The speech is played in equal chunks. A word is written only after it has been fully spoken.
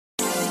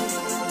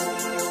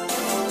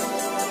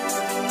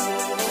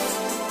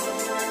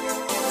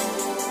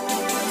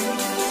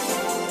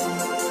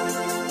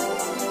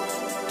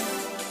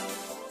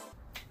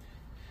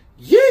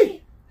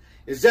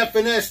is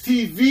FNS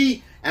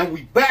TV, and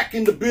we back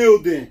in the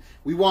building.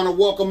 We want to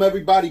welcome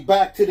everybody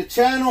back to the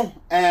channel,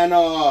 and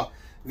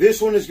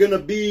this one is going to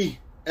be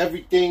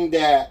everything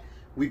that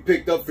we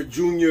picked up for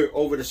Junior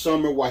over the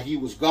summer while he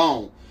was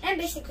gone. And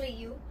basically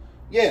you.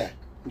 Yeah,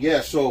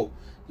 so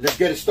let's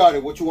get it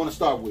started. What you want to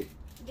start with?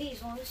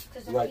 These ones,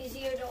 because they're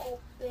easier to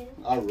open.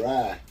 All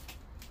right.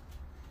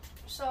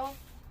 So,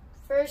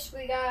 first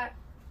we got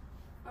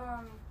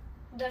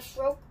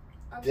Deathstroke.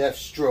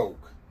 Deathstroke.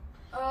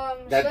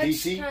 That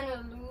DC? Kind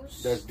of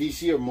loose. That's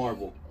DC or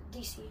Marvel?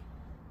 DC.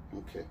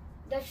 Okay.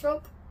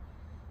 Deathstroke.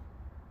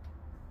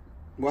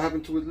 What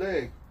happened to his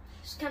leg?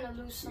 It's kind of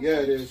loose.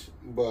 Yeah, it is.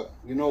 But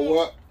you know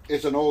what?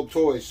 It's an old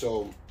toy,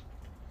 so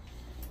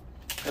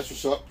that's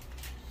what's up.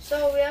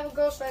 So we have a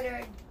Ghost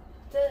Rider.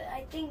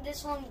 I think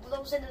this one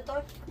glows in the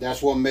dark.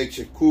 That's what makes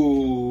it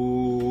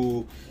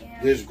cool.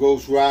 Yeah. This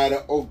Ghost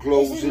Rider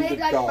glows in the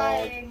like dark.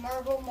 By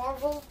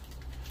Marvel.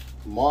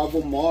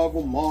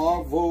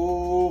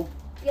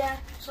 Yeah,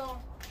 so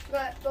we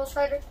got Ghost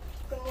Rider.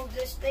 You can move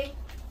this thing.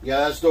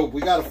 Yeah, that's dope.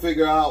 We gotta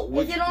figure out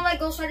if you don't like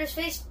Ghost Rider's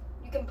face,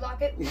 you can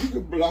block it. You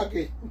can block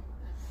it.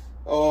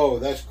 Oh,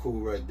 that's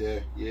cool right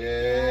there.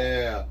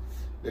 Yeah.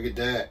 Look at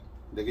that.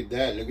 Look at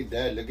that. Look at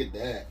that. Look at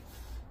that.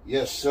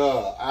 Yes, sir.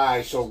 All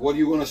right, so what are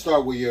you going to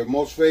start with? Your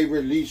most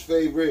favorite, least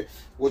favorite?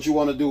 What you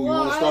want to do? You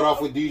want to start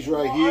off with these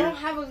right here? I don't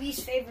have a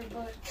least favorite,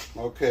 but...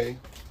 Okay.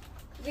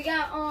 We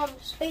got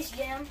Space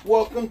Jam.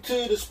 Welcome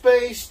to the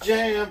Space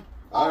Jam.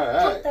 All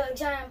right. Pump the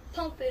jam,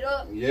 pump it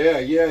up. Yeah.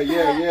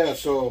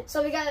 So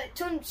we got a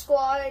Toon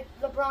Squad,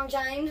 LeBron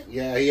James.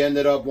 Yeah, he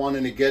ended up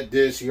wanting to get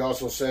this. He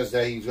also says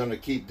that he's going to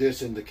keep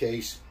this in the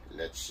case.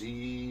 Let's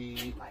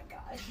see. Oh my God.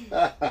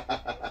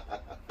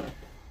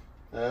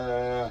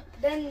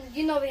 Then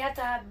you know we have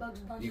to have Bugs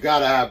Bunny. You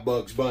gotta have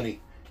Bugs Bunny.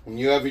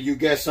 Whenever you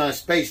get some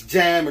Space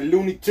Jam or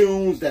Looney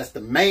Tunes, that's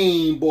the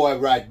main boy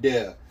right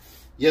there.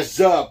 Yes,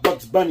 sir.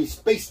 Bugs Bunny,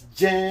 Space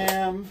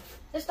Jam.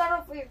 Let's start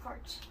off with your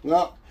cards.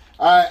 Well,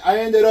 I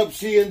ended up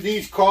seeing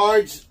these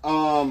cards. They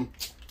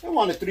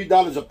wanted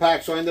 $3 a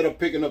pack, so I ended up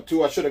picking up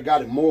 2. I should have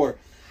gotten more.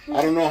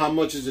 I don't know how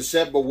much is a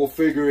set, but we'll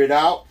figure it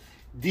out.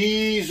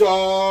 These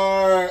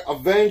are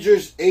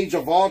Avengers Age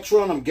of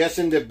Ultron. I'm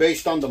guessing they're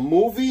based on the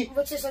movie.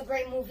 Which is a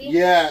great movie.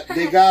 Yeah,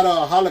 they got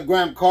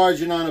hologram cards.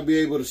 You're not going to be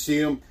able to see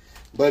them.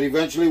 But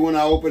eventually when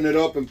I open it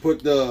up and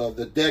put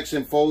the decks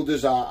in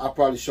folders, I'll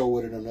probably show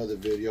it in another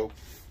video.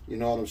 You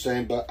know what I'm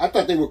saying? But I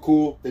thought they were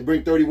cool. They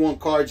bring 31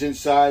 cards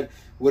inside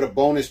with a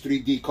bonus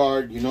 3D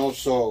card, you know.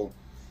 So,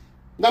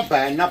 not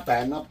bad. Got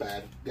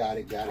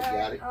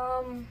it.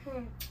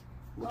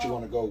 What you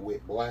want to go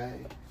with, boy?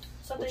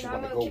 Something I'm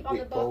going to keep on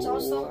the box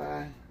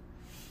also.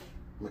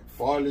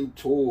 McFarlane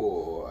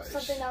Toys.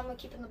 Something I'm going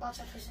to keep in the box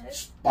after this.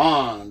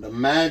 Spawn. The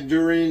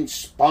Mandarin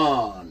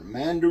Spawn.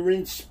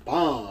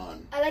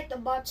 I like the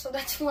box, so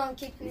that's why I'm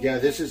keeping it. Yeah,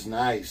 this is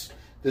nice.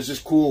 This is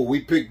cool.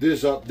 We picked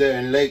this up there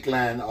in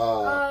Lakeland.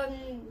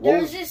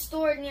 There's this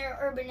store near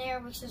Urban Air,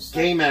 which is...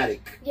 Game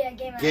Addict. Yeah,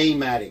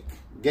 Game Addict.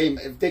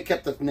 If they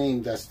kept the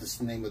name, that's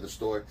the name of the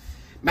store.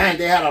 Man,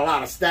 they had a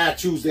lot of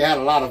statues. They had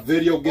a lot of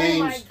video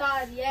games. Oh, my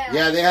God, yeah.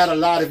 Yeah, they had a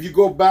lot. If you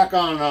go back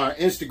on our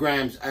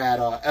Instagrams at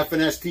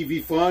FNS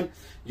TV Fun,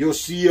 you'll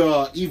see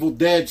Evil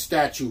Dead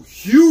statue.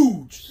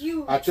 Huge.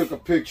 I took a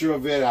picture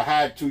of it. I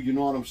had to, you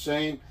know what I'm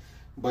saying?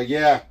 But,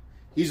 yeah,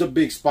 he's a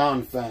big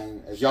Spawn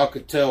fan, as y'all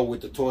could tell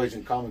with the toys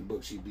and comic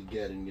books he'd be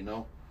getting, you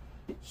know?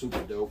 Super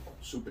dope.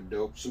 Oh,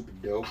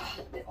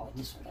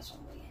 this one got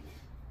some way in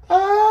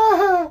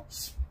it.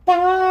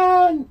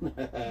 Spawn!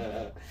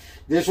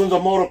 This one's a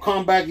Mortal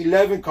Kombat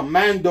 11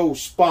 Commando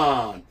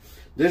Spawn.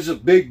 This is a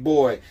big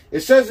boy.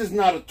 It says it's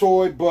not a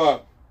toy,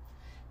 but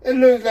it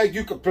looks like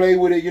you could play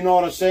with it, you know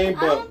what I'm saying?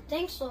 But I don't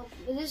think so.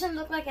 It doesn't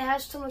look like it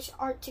has too much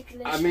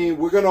articulation. I mean,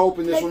 we're going to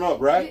open this one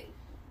up, right?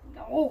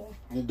 No.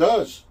 It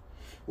does.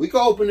 We can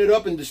open it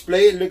up and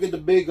display it. Look at the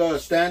big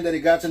stand that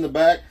it got in the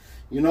back.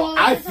 You know,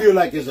 I feel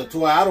like it's a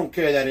toy. I don't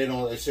care that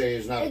they say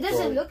it's not a toy. It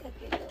doesn't look like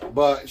it, though.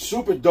 But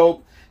super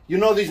dope. You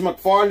know these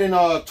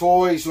McFarlane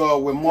toys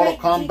with Mortal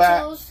Kombat?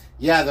 Details.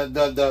 Yeah,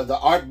 the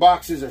art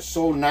boxes are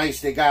so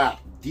nice. They got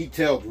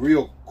detailed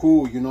real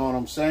cool, you know what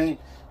I'm saying?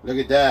 Look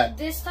at that.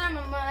 This time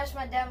I'm going to ask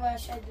my dad what I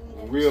should do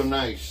next. Real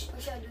nice.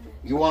 What should I do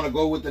next? You want to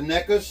go with the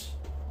Neccas?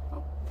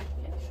 Oh,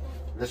 yeah, sure.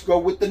 Let's go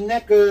with the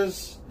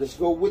Neccas.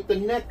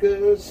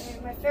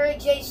 My favorite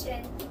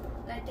Jason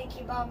that I think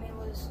he bought me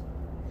was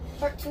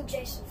Part 2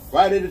 Jason.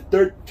 Friday the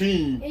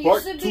 13th,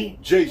 Part 2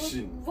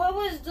 Jason.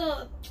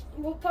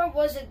 What part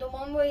was it? The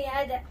one where he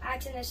had the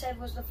axe in his head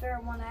was the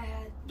favorite one I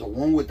had. The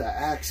one with the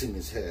axe in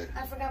his head.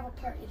 I forgot what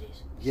part it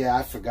is. Yeah,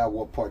 I forgot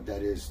what part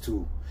that is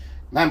too.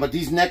 Man, but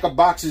these Necca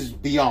boxes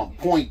be on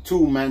point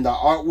too, man. The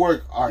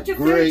artwork are What's your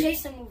great. favorite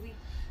Jason movie?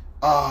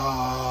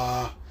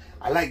 I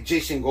like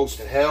Jason Goes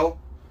to Hell.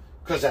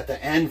 Because at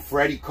the end,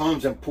 Freddy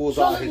comes and pulls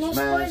out his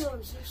mask.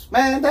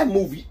 Man, that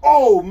movie,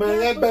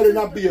 that better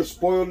not be a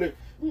spoiler.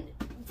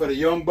 For the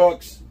Young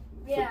Bucks.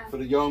 Yeah. For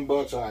the Young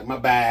Bucks. All right, my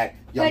bad.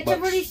 It's a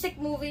really sick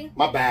movie.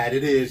 My bad.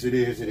 It is.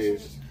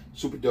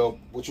 Super dope.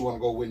 What you want to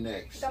go with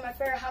next? Got my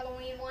favorite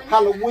Halloween one.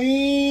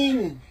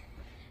 Halloween.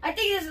 I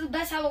think this is the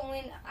best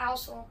Halloween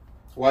also.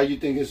 Why you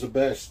think it's the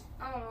best?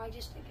 I don't know, I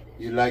just think it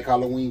is. You like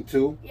Halloween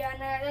too? Yeah,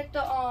 and I like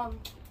the,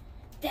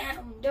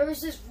 damn, there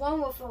was this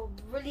one with a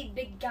really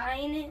big guy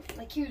in it.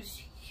 Like, he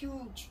was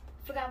huge.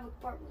 I forgot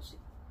what part was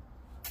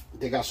it.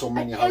 They got so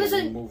many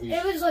Halloween movies.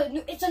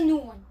 It's a new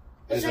one.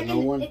 It's like a new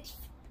one? It's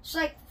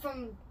like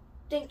from,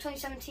 I think,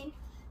 2017.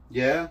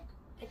 Yeah?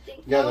 I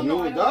think. Yeah, the new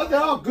one. They're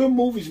all good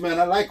movies, man.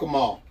 I like them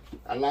all.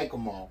 I like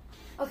them all.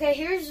 Okay,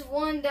 here's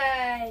one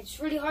that's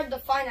really hard to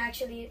find,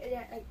 actually.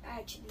 It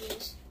actually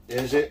is.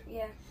 Is it?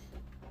 Yeah.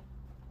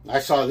 I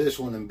saw this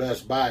one in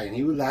Best Buy, and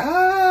he was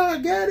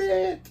like, get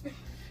it.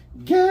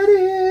 Get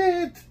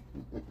it.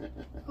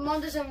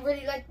 Mom doesn't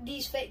really like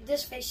this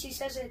face. She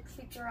says it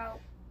creeps her out.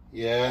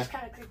 Yeah. It's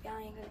kind of creepy,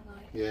 I ain't gonna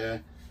lie. Yeah.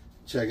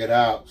 Check it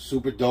out.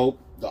 Super dope.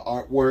 The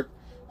artwork,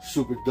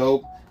 super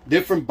dope.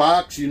 Different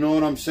box, you know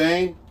what I'm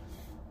saying?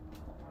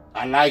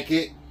 I like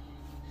it.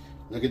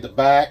 Look at the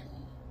back.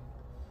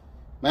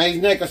 Man,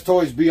 these Necca's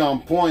toys be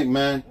on point,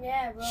 man.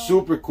 Yeah, bro.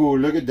 Super cool.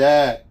 Look at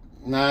that.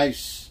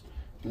 Nice.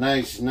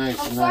 Nice, nice,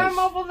 I'm nice. sorry,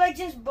 Marvel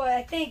Legends, but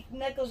I think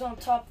Necca's on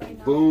top right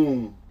now.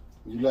 Boom.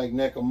 You like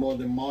Necca more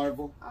than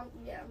Marvel?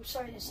 Yeah, I'm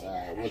sorry to say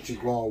that. What you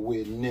going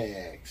with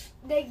next?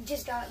 They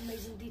just got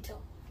amazing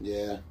detail.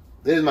 Yeah.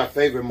 This is my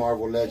favorite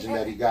Marvel Legend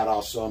that he got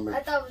all summer.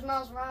 I thought it was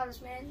Miles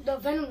Morales, man. The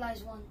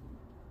Venomized one.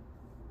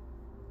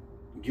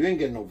 You ain't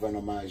getting no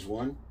Venomized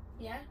one.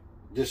 Yeah?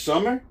 This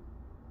summer?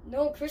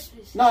 No,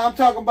 Christmas. No, I'm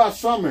talking about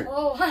summer.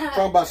 Oh, I'm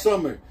talking about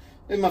summer.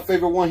 This is my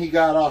favorite one he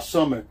got all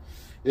summer.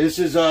 This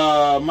is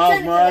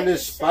Miles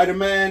Morales,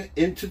 Spider-Man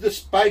Into the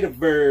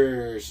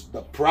Spider-Verse,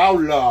 the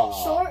Prowler.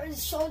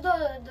 Show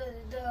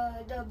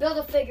the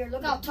Build-A-Figure.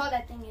 Look how tall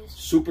that thing is.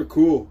 Super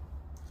cool.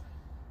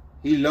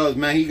 He loves,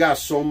 man. He got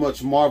so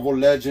much Marvel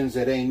Legends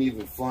that ain't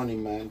even funny,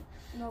 man.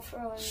 No, for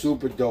real.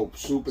 Super dope.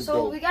 Super dope.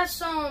 So we got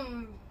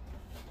some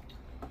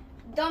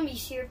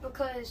dummies here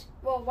because,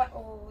 well, what?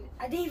 Oh,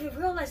 I didn't even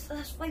realize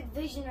that's like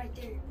Vision right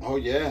there. Oh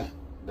yeah.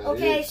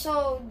 Okay,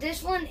 so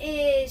this one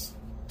is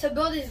to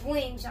build his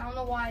wings. I don't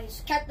know why. It's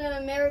Captain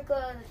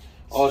America.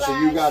 Oh, so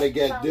you got to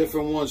get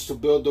different ones to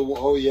build the.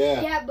 Oh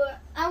yeah. Yeah, but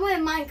I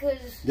wouldn't mind because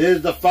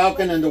there's the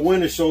Falcon and the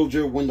Winter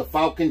Soldier. When the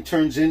Falcon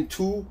turns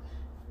into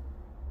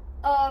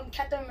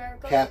Captain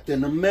America.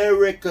 Captain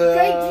America.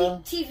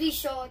 Great TV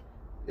show.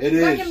 It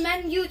is.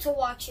 Recommend you to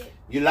watch it.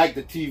 You like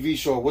the TV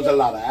show? It was a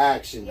lot of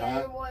action, yeah, huh?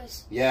 It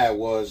was. Yeah, it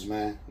was,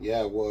 man.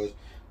 Yeah, it was.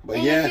 But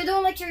and yeah. if you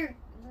don't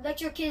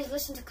let your kids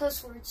listen to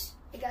cuss words,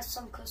 it got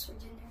some cuss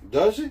words in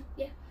there. Does it?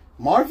 Yeah.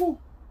 Marvel?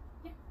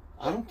 Yeah.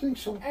 I don't think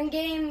so.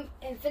 Endgame,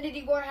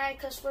 Infinity War had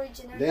cuss words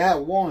in there. They had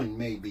one,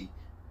 maybe.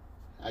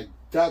 I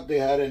doubt they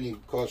had any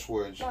cuss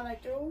words. Not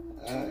like two,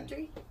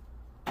 3.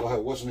 Go ahead.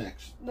 What's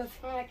next? But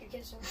I could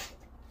get some.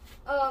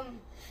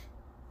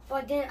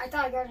 But then I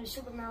thought I got a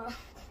Superman.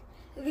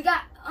 We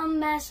got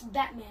Unmasked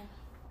Batman.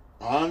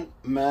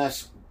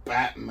 Unmasked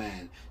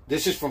Batman.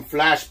 This is from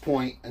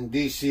Flashpoint and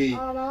DC.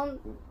 Why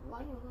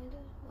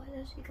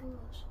does he come out?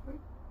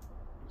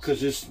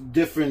 Because it's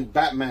different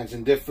Batmans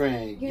in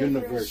different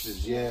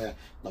universes. Yeah,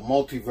 the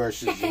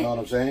multiverses. You know what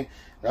I'm saying?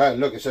 All right,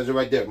 look, it says it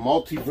right there.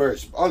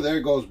 Multiverse. Oh, there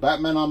it goes.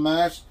 Batman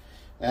Unmasked.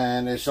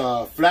 And it's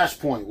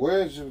Flashpoint.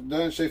 Where is it?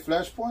 Doesn't it say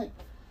Flashpoint?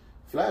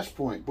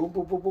 Flashpoint. Boom,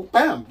 boom, boom, boom.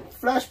 Bam.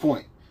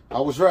 Flashpoint. I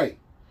was right.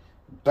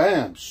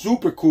 Bam.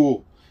 Super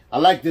cool. I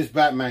like this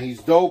Batman.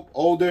 He's dope.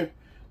 Older.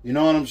 You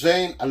know what I'm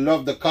saying? I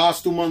love the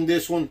costume on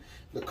this one.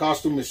 The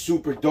costume is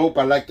super dope.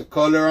 I like the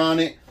color on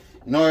it.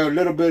 You know, a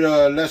little bit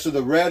less of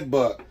the red,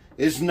 but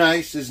it's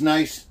nice. It's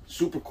nice.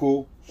 Super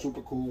cool.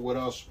 Super cool. What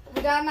else?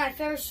 We got my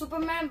favorite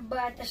Superman, but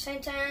at the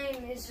same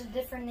time, it's a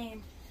different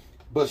name.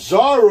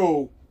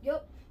 Bizarro.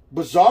 Yep.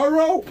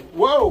 Bizarro?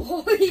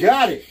 Whoa.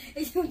 Got it.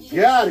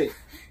 Got it.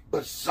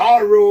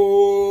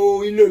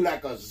 Bizarro. He look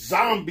like a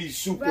zombie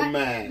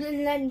Superman. Right.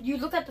 And then you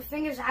look at the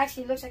fingers, it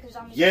actually looks like a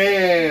zombie.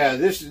 Yeah,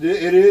 it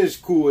is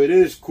cool. It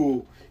is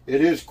cool.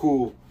 It is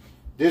cool.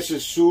 This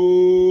is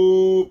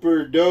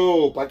super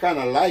dope. I kind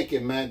of like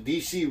it, man.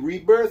 DC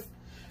Rebirth.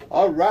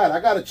 All right, I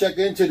got to check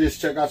into this.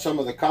 Check out some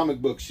of the comic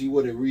books, see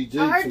what it reads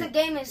into. I heard the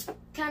game is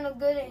kind of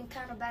good and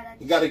kind of bad.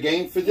 You got a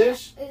game for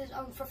this? It is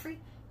for free.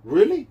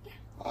 Really? Yeah.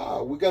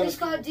 It's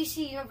called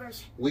DC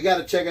Universe. We got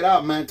to check it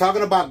out, man.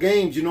 Talking about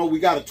games, you know, we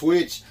got a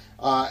Twitch,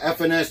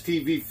 FNS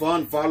TV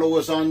Fun. Follow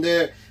us on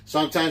there.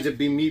 Sometimes it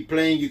be me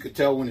playing. You could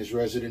tell when it's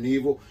Resident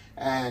Evil.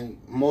 And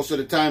most of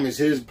the time it's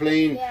his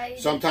playing. Yeah,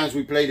 sometimes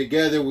we play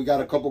together. We got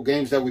a couple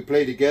games that we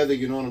play together.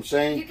 You know what I'm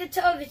saying? You can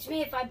tell if it's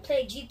me if I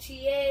play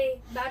GTA,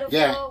 Battlefield.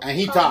 Yeah, and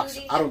he talks.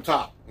 I don't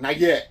talk. Not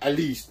yet, at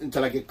least,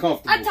 until I get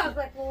comfortable. I talk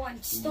like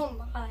once. Don't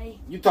lie.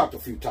 You talked a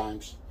few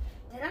times.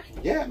 Did I?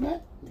 Yeah,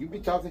 man. You be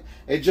talking.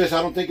 It just,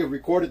 I don't think it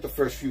recorded the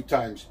first few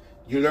times.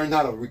 You learned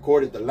how to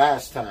record it the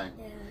last time.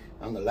 Yeah.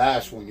 On the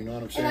last one, you know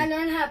what I'm saying? And I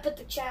learned how to put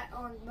the chat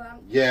on,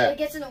 but yeah. It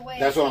gets in the way.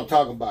 That's what I'm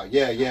talking about.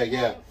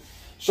 Yeah.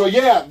 So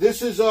yeah,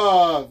 this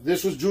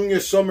was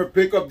Junior's summer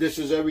pickup. This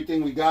is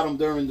everything we got him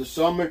during the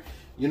summer.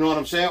 You know what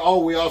I'm saying?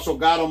 Oh, we also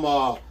got him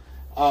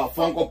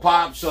Funko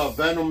Pops,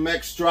 Venom,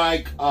 Mech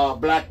Strike,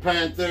 Black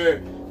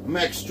Panther,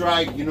 Mech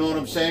Strike, you know what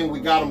I'm saying? We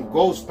got him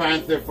Ghost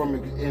Panther from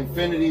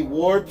Infinity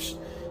Warps.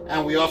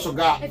 And we also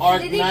got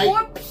Arc Knight.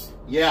 Warps?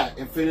 Yeah,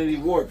 Infinity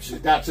Warps.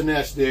 That's an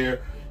S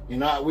there. You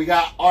know, we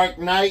got Arc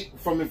Knight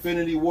from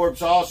Infinity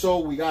Warps also.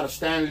 We got a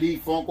Stan Lee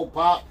Funko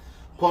Pop.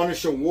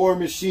 Punisher, War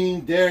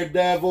Machine,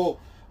 Daredevil,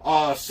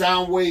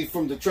 Soundwave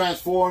from the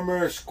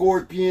Transformers,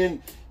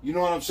 Scorpion. You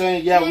know what I'm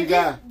saying? Yeah, we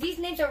got... These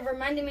names are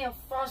reminding me of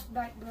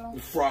Frostbite, bro.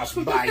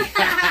 Frostbite.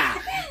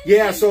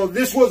 Yeah, so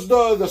this was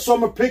the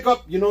summer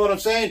pickup. You know what I'm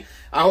saying?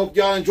 I hope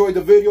y'all enjoyed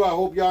the video. I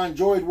hope y'all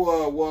enjoyed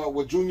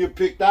what Junior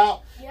picked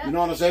out. Yep. You know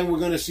what I'm saying? We're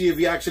going to see if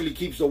he actually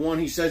keeps the one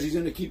he says he's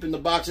going to keep in the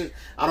boxes.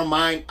 I don't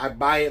mind. I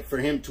buy it for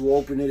him to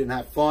open it and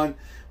have fun.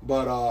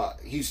 But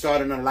he's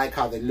starting to like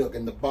how they look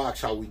in the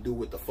box, how we do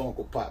with the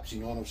Funko Pops.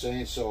 You know what I'm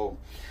saying? So...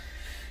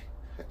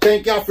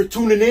 thank y'all for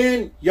tuning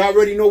in. Y'all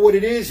already know what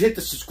it is. Hit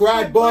the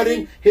subscribe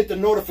button. Hit the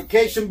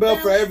notification bell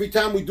for every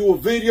time we do a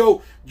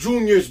video.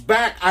 Junior's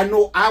back. I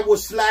know I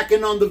was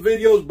slacking on the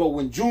videos, but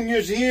when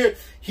Junior's here,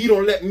 he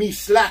don't let me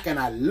slack, and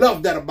I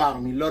love that about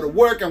him. He love to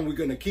work, and we're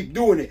going to keep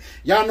doing it.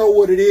 Y'all know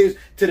what it is.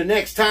 To the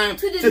next time,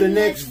 to the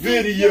next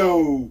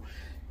video.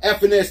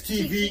 FNS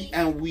TV,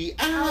 and we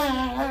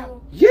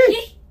out. Yeah.